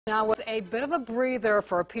Now, with a bit of a breather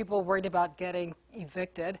for people worried about getting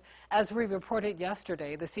evicted, as we reported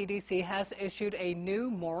yesterday, the CDC has issued a new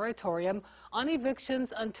moratorium on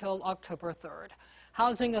evictions until October 3rd.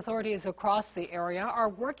 Housing authorities across the area are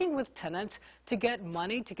working with tenants to get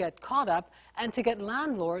money to get caught up and to get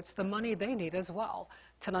landlords the money they need as well.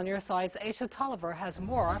 10 on your side's Aesia Toliver has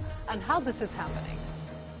more on how this is happening.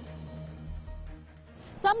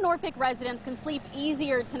 Some Norfolk residents can sleep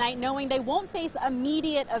easier tonight knowing they won't face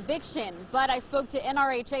immediate eviction. But I spoke to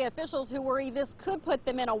NRHA officials who worry this could put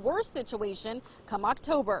them in a worse situation come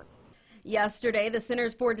October. Yesterday, the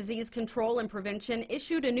Centers for Disease Control and Prevention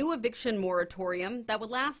issued a new eviction moratorium that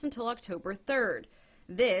would last until October 3rd.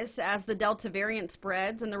 This as the Delta variant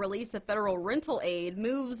spreads and the release of federal rental aid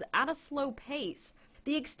moves at a slow pace.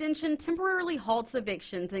 The extension temporarily halts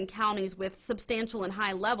evictions in counties with substantial and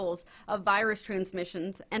high levels of virus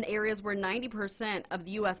transmissions and areas where 90% of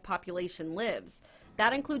the U.S. population lives.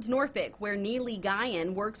 That includes Norfolk, where Neely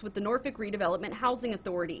Guyan works with the Norfolk Redevelopment Housing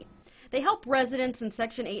Authority. They help residents in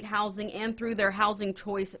Section 8 housing and through their Housing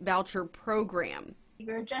Choice Voucher program.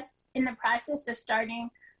 We're just in the process of starting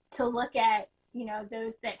to look at,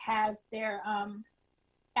 those that have their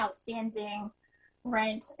outstanding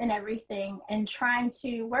rent and everything, and trying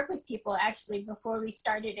to work with people actually before we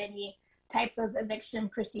started any type of eviction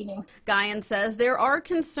proceedings. Guyan says there are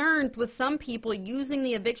concerns with some people using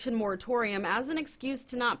the eviction moratorium as an excuse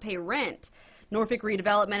to not pay rent. Norfolk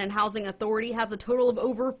Redevelopment and Housing Authority has a total of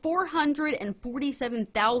over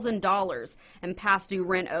 $447,000 in past due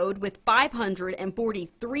rent owed, with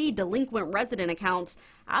 543 delinquent resident accounts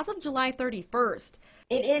as of July 31st.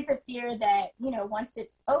 It is a fear that, once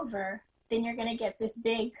it's over, then you're going to get this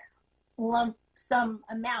big lump sum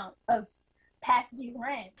amount of past due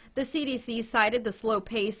rent. The CDC cited the slow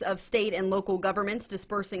pace of state and local governments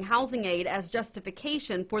dispersing housing aid as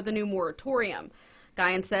justification for the new moratorium.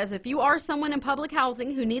 Guyan says if you are someone in public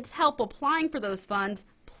housing who needs help applying for those funds,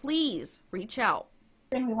 please reach out.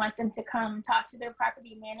 And we want them to come talk to their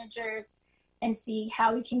property managers and see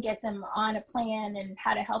how we can get them on a plan and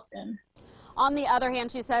how to help them. On the other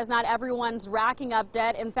hand, she says not everyone's racking up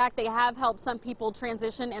debt. In fact, they have helped some people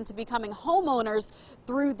transition into becoming homeowners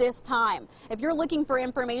through this time. If you're looking for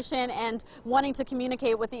information and wanting to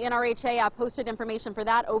communicate with the NRHA, I posted information for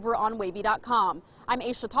that over on WAVY.com. I'm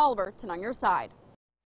Aesia Toliver, 10 on your side.